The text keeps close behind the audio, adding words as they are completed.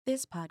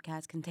This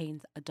podcast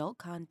contains adult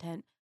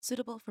content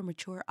suitable for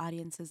mature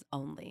audiences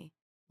only.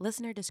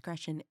 Listener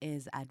discretion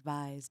is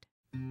advised.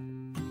 But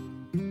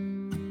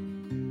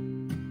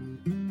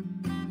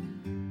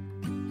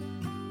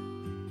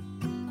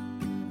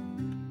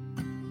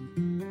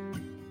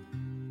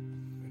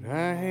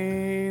I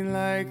ain't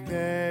like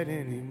that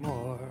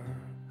anymore.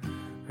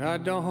 I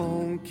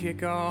don't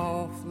kick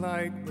off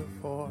like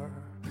before.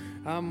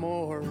 I'm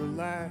more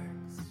relaxed.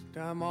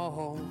 I'm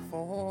all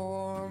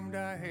formed.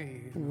 I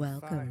hate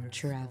Welcome,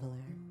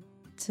 traveler,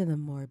 to the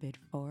morbid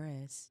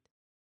forest.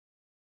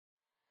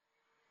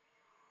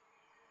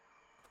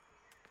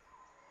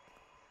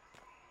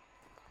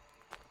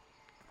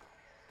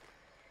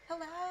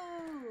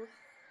 Hello.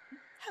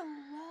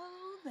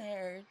 Hello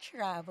there,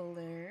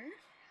 traveler.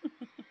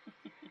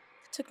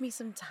 Took me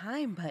some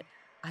time, but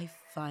I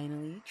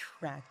finally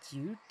tracked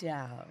you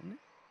down.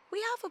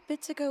 We have a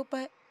bit to go,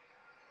 but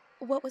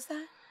what was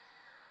that?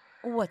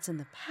 What's in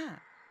the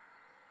pack?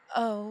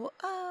 Oh,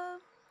 a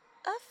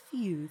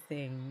few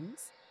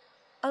things.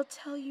 I'll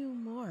tell you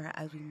more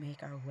as we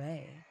make our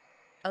way.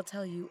 I'll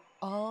tell you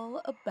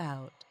all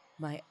about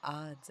my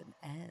odds and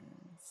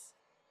ends.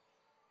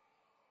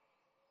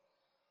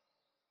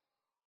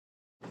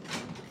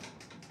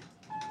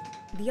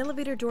 The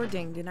elevator door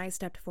dinged and I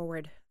stepped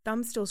forward,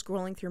 thumb still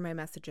scrolling through my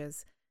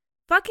messages.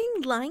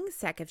 Fucking lying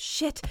sack of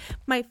shit!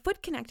 My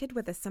foot connected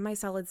with a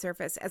semi-solid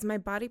surface as my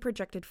body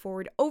projected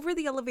forward over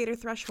the elevator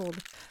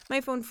threshold. My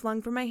phone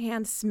flung from my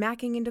hand,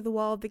 smacking into the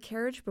wall of the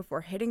carriage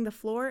before hitting the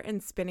floor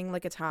and spinning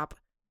like a top.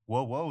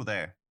 Whoa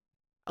there.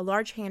 A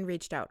large hand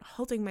reached out,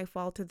 halting my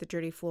fall to the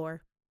dirty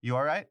floor. You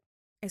alright?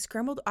 I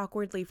scrambled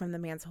awkwardly from the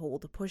man's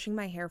hold, pushing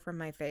my hair from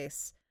my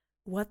face.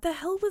 What the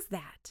hell was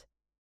that?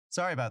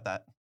 Sorry about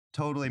that.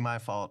 Totally my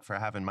fault for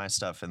having my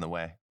stuff in the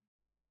way.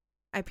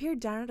 I peered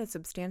down at a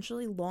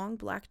substantially long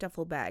black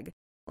duffel bag,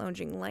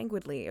 lounging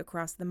languidly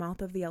across the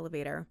mouth of the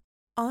elevator.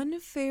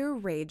 Unfair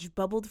rage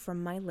bubbled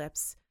from my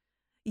lips.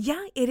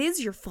 Yeah, it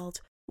is your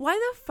fault. Why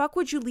the fuck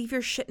would you leave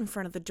your shit in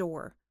front of the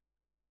door?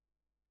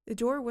 The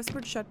door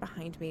whispered shut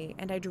behind me,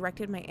 and I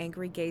directed my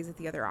angry gaze at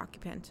the other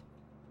occupant.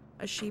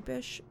 A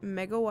sheepish,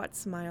 megawatt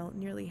smile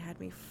nearly had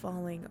me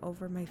falling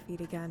over my feet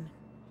again.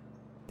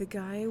 The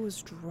guy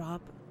was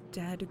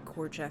drop-dead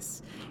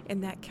gorgeous in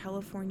that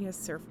California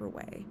surfer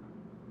way.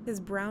 His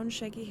brown,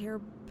 shaggy hair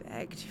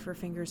begged for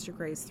fingers to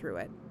graze through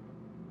it.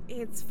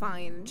 It's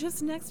fine.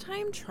 Just next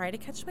time, try to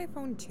catch my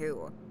phone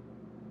too.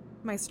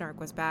 My snark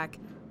was back,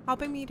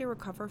 helping me to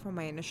recover from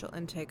my initial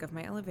intake of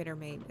my elevator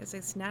mate as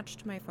I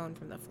snatched my phone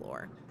from the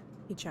floor.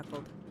 He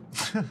chuckled.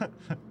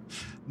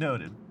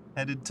 Noted.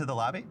 Headed to the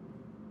lobby?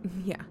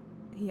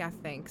 Yeah,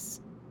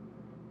 thanks.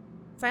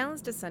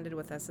 Silence descended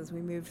with us as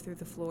we moved through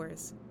the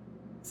floors.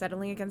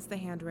 Settling against the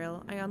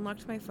handrail, I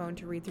unlocked my phone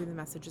to read through the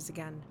messages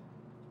again.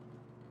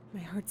 My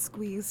heart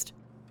squeezed,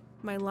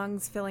 my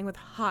lungs filling with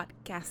hot,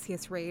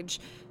 gaseous rage.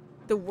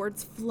 The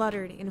words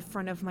fluttered in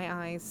front of my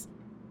eyes.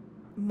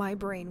 My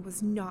brain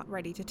was not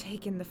ready to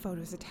take in the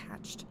photos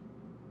attached.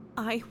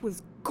 I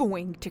was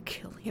going to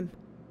kill him.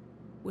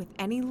 With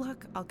any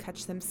luck, I'll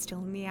catch them still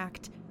in the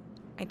act.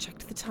 I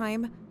checked the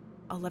time,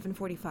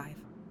 11:45.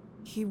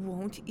 He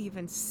won't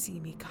even see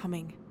me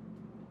coming.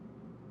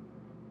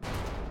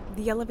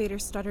 The elevator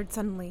stuttered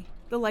suddenly,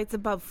 the lights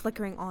above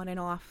flickering on and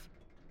off.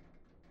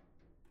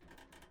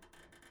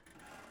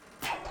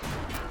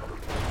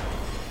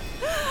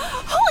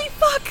 Holy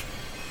fuck!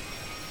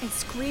 I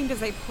screamed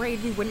as I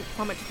prayed we wouldn't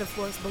plummet to the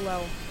floors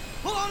below.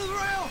 Hold on to the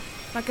rail!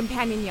 My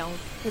companion yelled,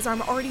 his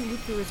arm already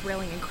looped through his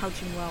railing and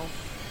crouching low.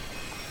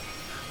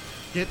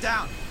 Get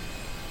down!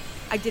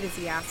 I did as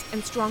he asked,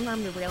 and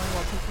strong-armed the railing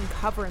while taking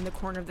cover in the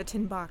corner of the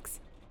tin box.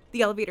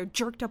 The elevator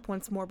jerked up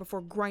once more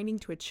before grinding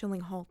to a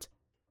chilling halt.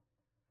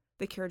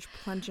 The carriage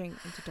plunging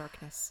into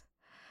darkness.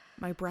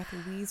 My breath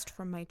wheezed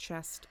from my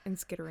chest in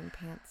skittering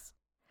pants.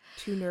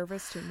 Too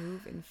nervous to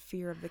move in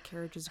fear of the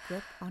carriage's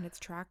grip on its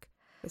track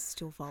was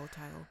still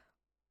volatile.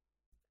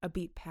 A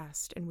beat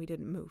passed and we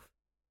didn't move.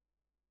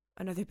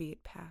 Another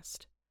beat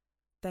passed.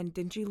 Then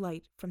dingy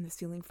light from the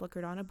ceiling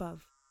flickered on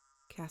above,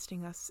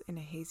 casting us in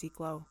a hazy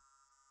glow.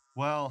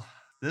 Well,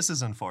 this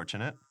is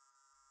unfortunate.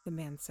 The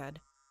man said.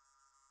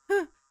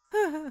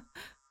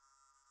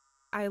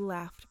 I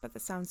laughed, but the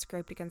sound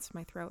scraped against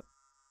my throat.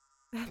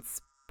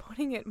 That's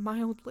putting it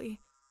mildly.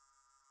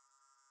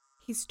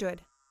 He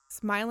stood,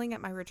 smiling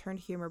at my returned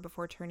humor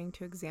before turning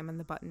to examine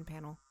the button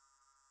panel.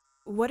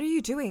 What are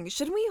you doing?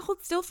 Shouldn't we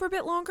hold still for a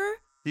bit longer?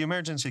 The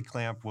emergency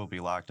clamp will be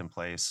locked in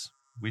place.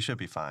 We should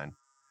be fine.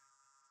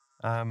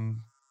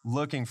 I'm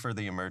looking for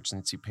the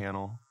emergency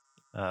panel.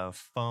 A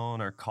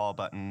phone or call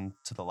button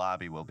to the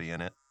lobby will be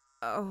in it.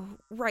 Oh,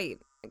 right.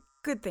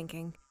 Good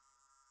thinking.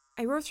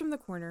 I rose from the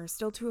corner,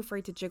 still too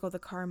afraid to jiggle the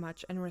car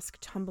much and risk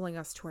tumbling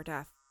us to our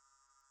death.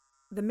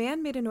 The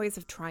man made a noise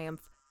of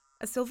triumph.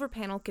 A silver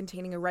panel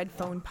containing a red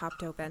phone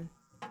popped open.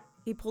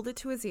 He pulled it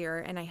to his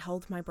ear, and I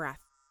held my breath.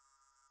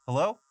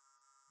 Hello?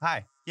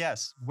 Hi.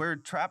 Yes, we're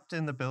trapped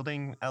in the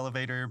building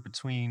elevator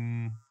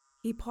between...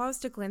 He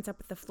paused to glance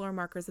up at the floor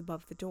markers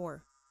above the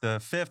door. the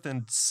 5th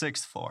and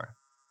 6th floor.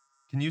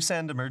 Can you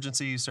send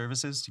emergency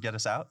services to get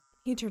us out?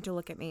 He turned to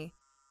look at me,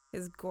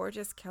 his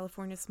gorgeous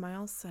California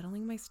smile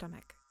settling my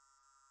stomach.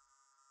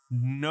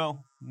 No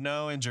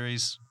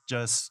injuries,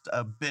 just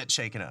a bit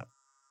shaken up.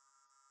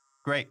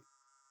 Great.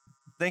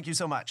 Thank you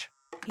so much.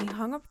 He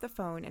hung up the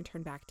phone and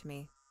turned back to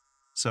me.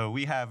 So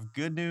we have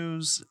good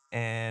news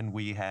and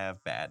we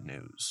have bad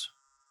news.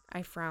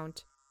 I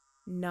frowned,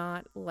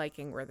 not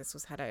liking where this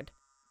was headed.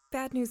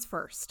 Bad news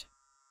first.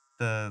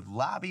 The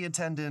lobby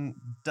attendant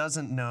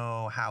doesn't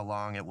know how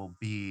long it will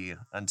be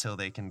until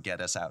they can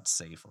get us out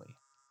safely.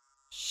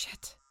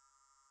 Shit.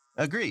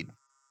 Agreed.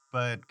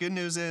 But good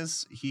news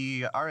is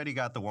he already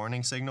got the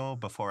warning signal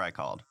before I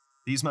called.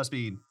 These must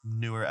be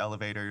newer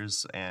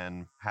elevators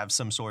and have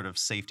some sort of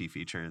safety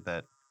feature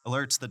that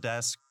alerts the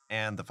desk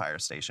and the fire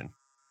station.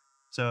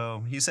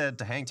 So he said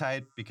to hang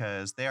tight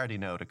because they already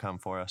know to come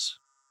for us.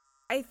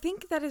 I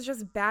think that is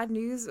just bad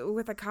news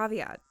with a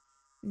caveat.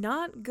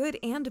 Not good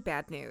and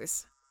bad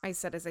news, I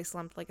said as I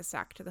slumped like a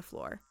sack to the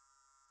floor.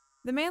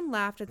 The man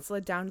laughed and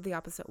slid down to the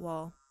opposite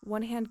wall,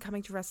 one hand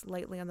coming to rest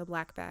lightly on the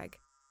black bag.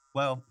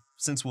 Well,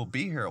 since we'll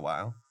be here a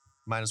while,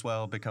 might as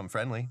well become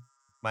friendly.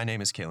 My name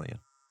is Killian.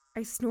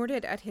 I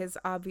snorted at his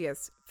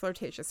obvious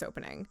flirtatious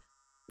opening.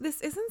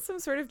 This isn't some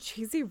sort of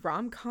cheesy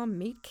rom-com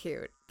meet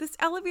cute. This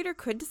elevator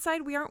could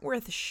decide we aren't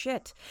worth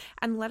shit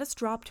and let us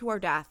drop to our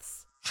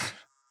deaths.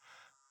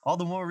 All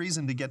the more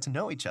reason to get to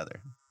know each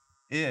other,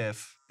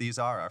 if these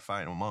are our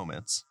final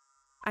moments.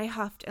 I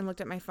huffed and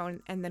looked at my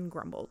phone and then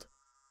grumbled.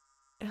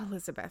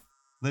 Elizabeth.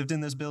 Lived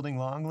in this building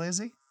long,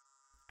 Lizzie?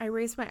 I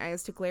raised my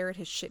eyes to glare at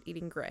his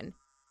shit-eating grin.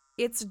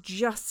 It's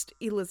just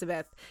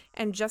Elizabeth,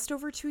 and just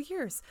over 2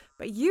 years,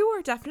 but you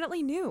are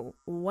definitely new.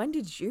 When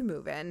did you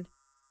move in?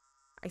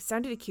 I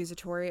sounded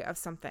accusatory of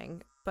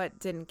something, but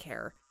didn't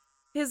care.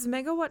 His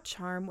megawatt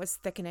charm was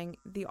thickening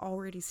the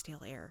already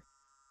stale air.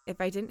 If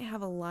I didn't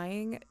have a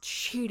lying,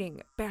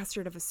 cheating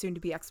bastard of a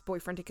soon-to-be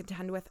ex-boyfriend to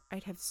contend with,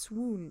 I'd have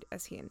swooned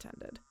as he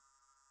intended.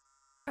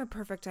 A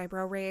perfect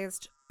eyebrow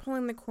raised,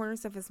 pulling the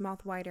corners of his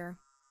mouth wider.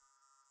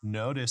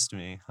 Noticed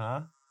me,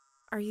 huh?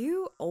 Are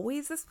you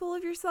always this full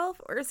of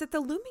yourself, or is it the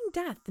looming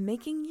death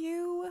making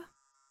you...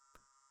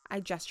 I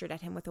gestured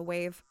at him with a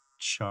wave.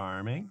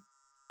 Charming.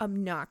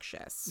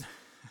 Obnoxious.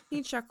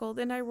 He chuckled,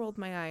 and I rolled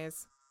my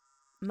eyes.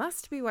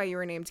 Must be why you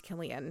were named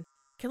Killian.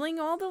 Killing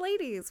all the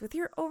ladies with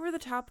your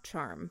over-the-top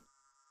charm.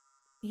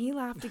 He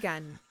laughed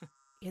again,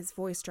 his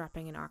voice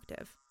dropping an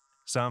octave.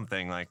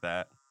 Something like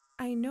that.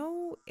 I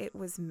know it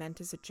was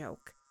meant as a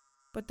joke,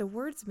 but the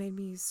words made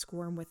me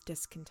squirm with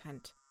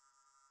discontent.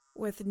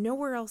 With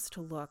nowhere else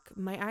to look,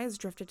 my eyes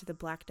drifted to the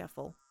black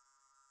duffel.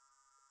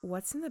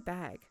 What's in the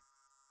bag?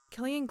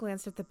 Killian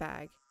glanced at the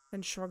bag,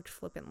 then shrugged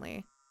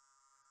flippantly.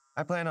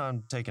 I plan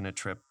on taking a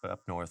trip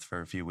up north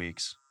for a few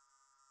weeks.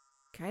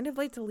 Kind of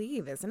late to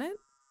leave, isn't it?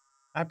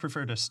 I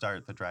prefer to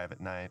start the drive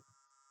at night.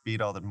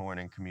 Beat all the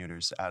morning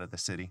commuters out of the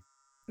city.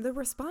 The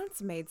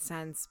response made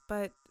sense,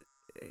 but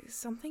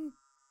something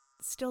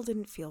still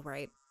didn't feel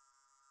right.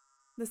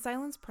 The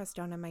silence pressed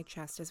down on my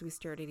chest as we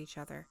stared at each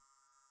other.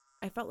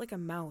 I felt like a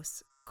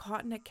mouse,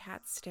 caught in a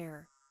cat's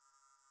stare.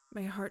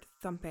 My heart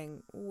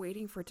thumping,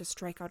 waiting for it to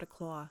strike out a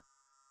claw.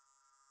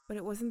 But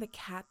it wasn't the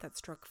cat that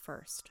struck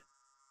first.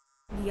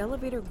 The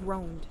elevator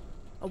groaned,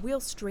 a wheel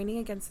straining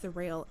against the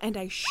rail, and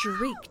I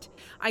shrieked.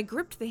 I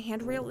gripped the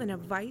handrail in a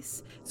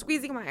vice,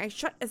 squeezing my eyes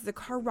shut as the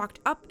car rocked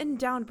up and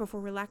down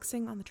before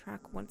relaxing on the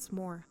track once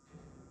more.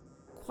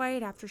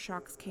 Quiet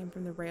aftershocks came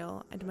from the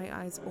rail, and my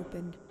eyes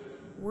opened.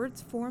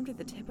 Words formed at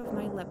the tip of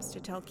my lips to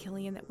tell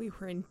Killian that we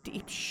were in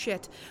deep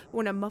shit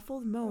when a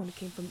muffled moan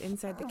came from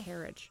inside the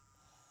carriage.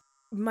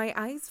 My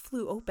eyes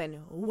flew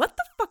open. What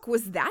the fuck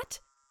was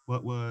that?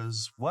 What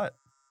was what?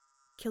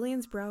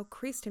 Killian's brow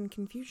creased in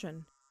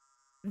confusion.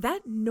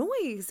 That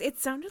noise! It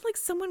sounded like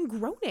someone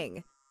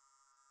groaning.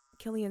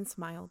 Killian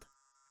smiled.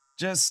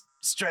 Just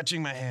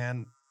stretching my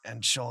hand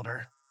and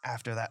shoulder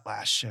after that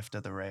last shift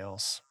of the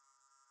rails.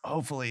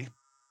 Hopefully,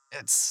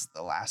 it's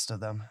the last of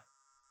them.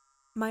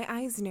 My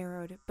eyes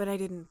narrowed, but I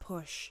didn't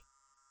push.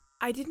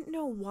 I didn't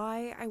know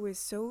why I was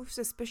so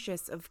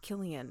suspicious of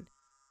Killian.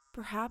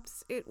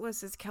 Perhaps it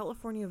was his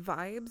California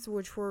vibes,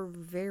 which were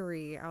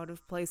very out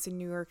of place in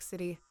New York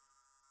City.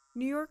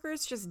 New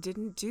Yorkers just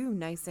didn't do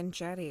nice and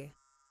chatty.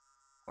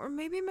 Or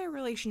maybe my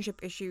relationship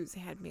issues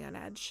had me on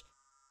edge.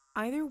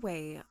 Either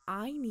way,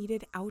 I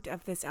needed out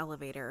of this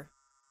elevator.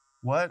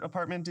 What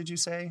apartment did you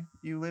say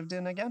you lived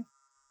in again?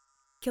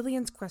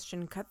 Killian's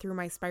question cut through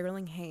my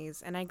spiraling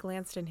haze, and I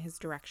glanced in his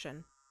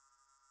direction.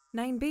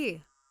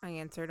 9B, I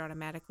answered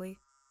automatically.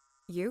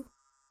 You?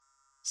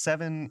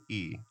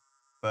 7E,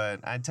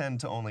 but I tend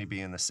to only be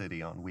in the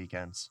city on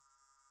weekends.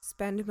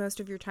 Spend most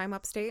of your time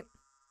upstate?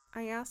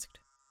 I asked,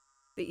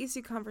 the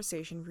easy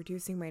conversation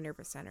reducing my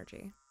nervous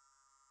energy.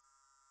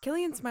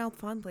 Killian smiled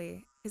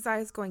fondly, his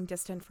eyes going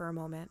distant for a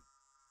moment.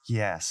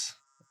 Yes,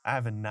 I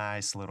have a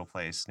nice little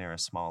place near a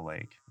small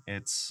lake.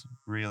 It's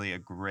really a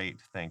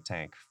great think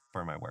tank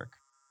for my work.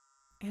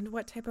 And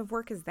what type of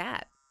work is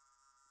that?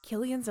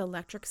 Killian's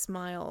electric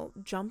smile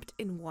jumped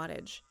in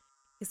wattage.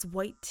 his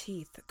white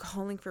teeth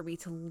calling for me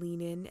to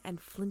lean in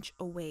and flinch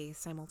away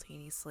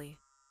simultaneously.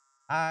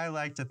 I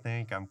like to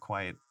think I'm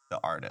quite the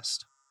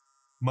artist.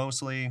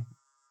 Mostly,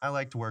 I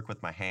like to work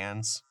with my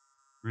hands,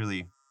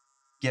 really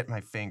get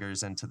my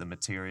fingers into the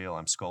material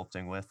I'm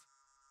sculpting with.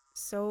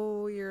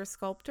 So you're a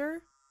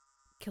sculptor?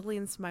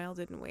 Killian's smile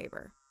didn't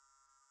waver.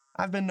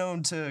 I've been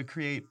known to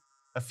create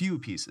a few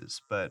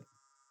pieces, but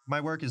my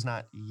work is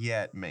not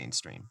yet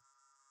mainstream.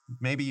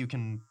 Maybe you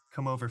can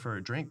come over for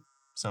a drink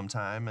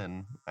sometime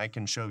and I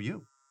can show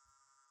you.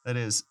 That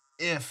is,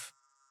 if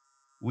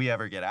we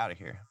ever get out of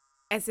here.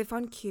 As if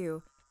on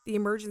cue, the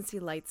emergency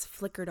lights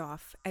flickered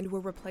off and were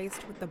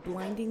replaced with the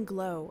blinding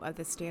glow of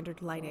the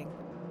standard lighting.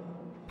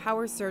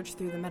 Power surged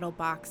through the metal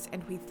box,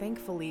 and we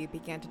thankfully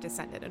began to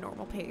descend at a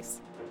normal pace.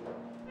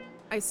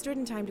 I stood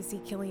in time to see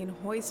Killian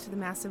hoist the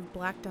massive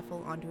black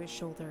duffel onto his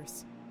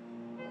shoulders.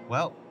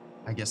 Well,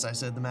 I guess I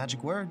said the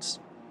magic words.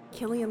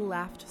 Killian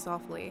laughed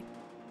softly,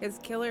 his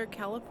killer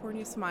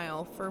California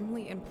smile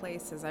firmly in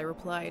place as I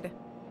replied,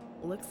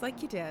 "Looks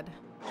like you did."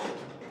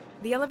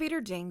 The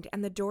elevator dinged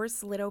and the doors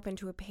slid open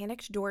to a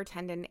panicked door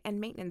attendant and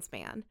maintenance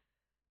man.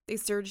 They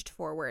surged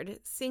forward,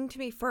 seeing to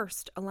me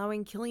first,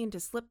 allowing Killian to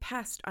slip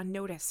past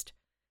unnoticed.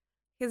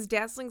 His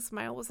dazzling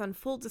smile was on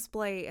full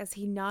display as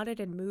he nodded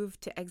and moved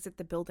to exit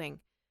the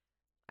building.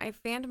 I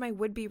fanned my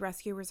would-be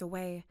rescuers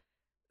away,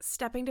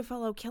 stepping to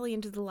follow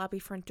Killian to the lobby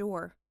front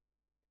door.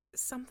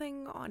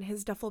 Something on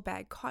his duffel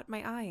bag caught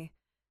my eye.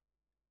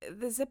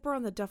 The zipper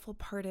on the duffel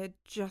parted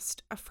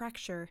just a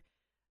fracture,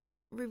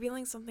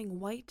 revealing something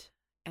white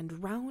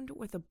and round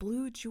with a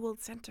blue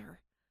jeweled center.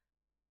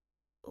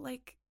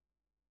 Like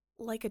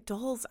a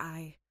doll's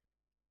eye.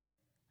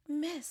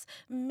 Miss,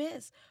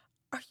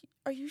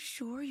 are you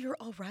sure you're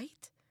all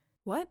right?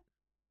 What?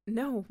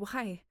 No,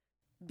 why?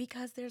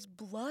 Because there's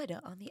blood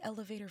on the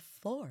elevator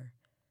floor.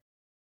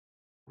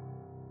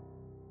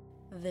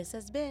 This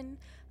has been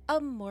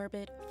a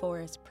Morbid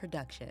Forest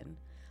production.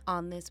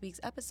 On this week's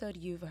episode,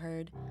 you've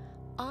heard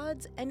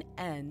Odds and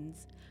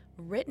Ends,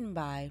 written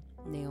by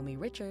Naomi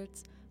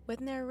Richards, with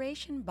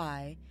narration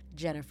by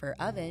Jennifer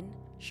Oven,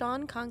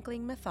 Sean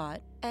Conkling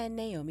Mathot, and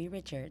Naomi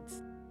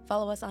Richards.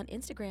 Follow us on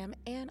Instagram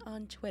and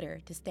on Twitter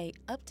to stay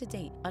up to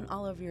date on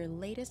all of your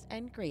latest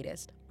and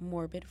greatest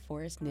Morbid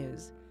Forest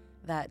news.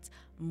 That's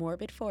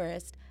Morbid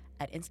Forest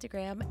at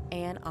Instagram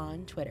and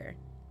on Twitter.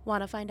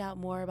 Want to find out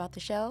more about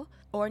the show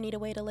or need a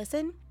way to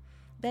listen?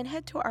 Then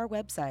head to our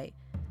website,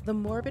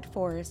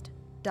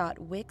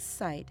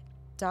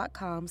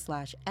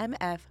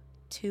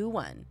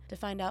 themorbidforest.wixsite.com/mf21 to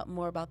find out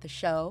more about the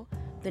show,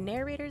 the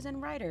narrators and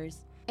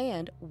writers,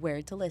 and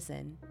where to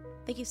listen.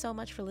 Thank you so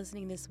much for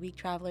listening this week,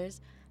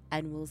 travelers,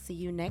 and we'll see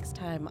you next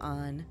time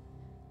on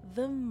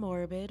The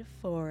Morbid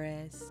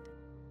Forest.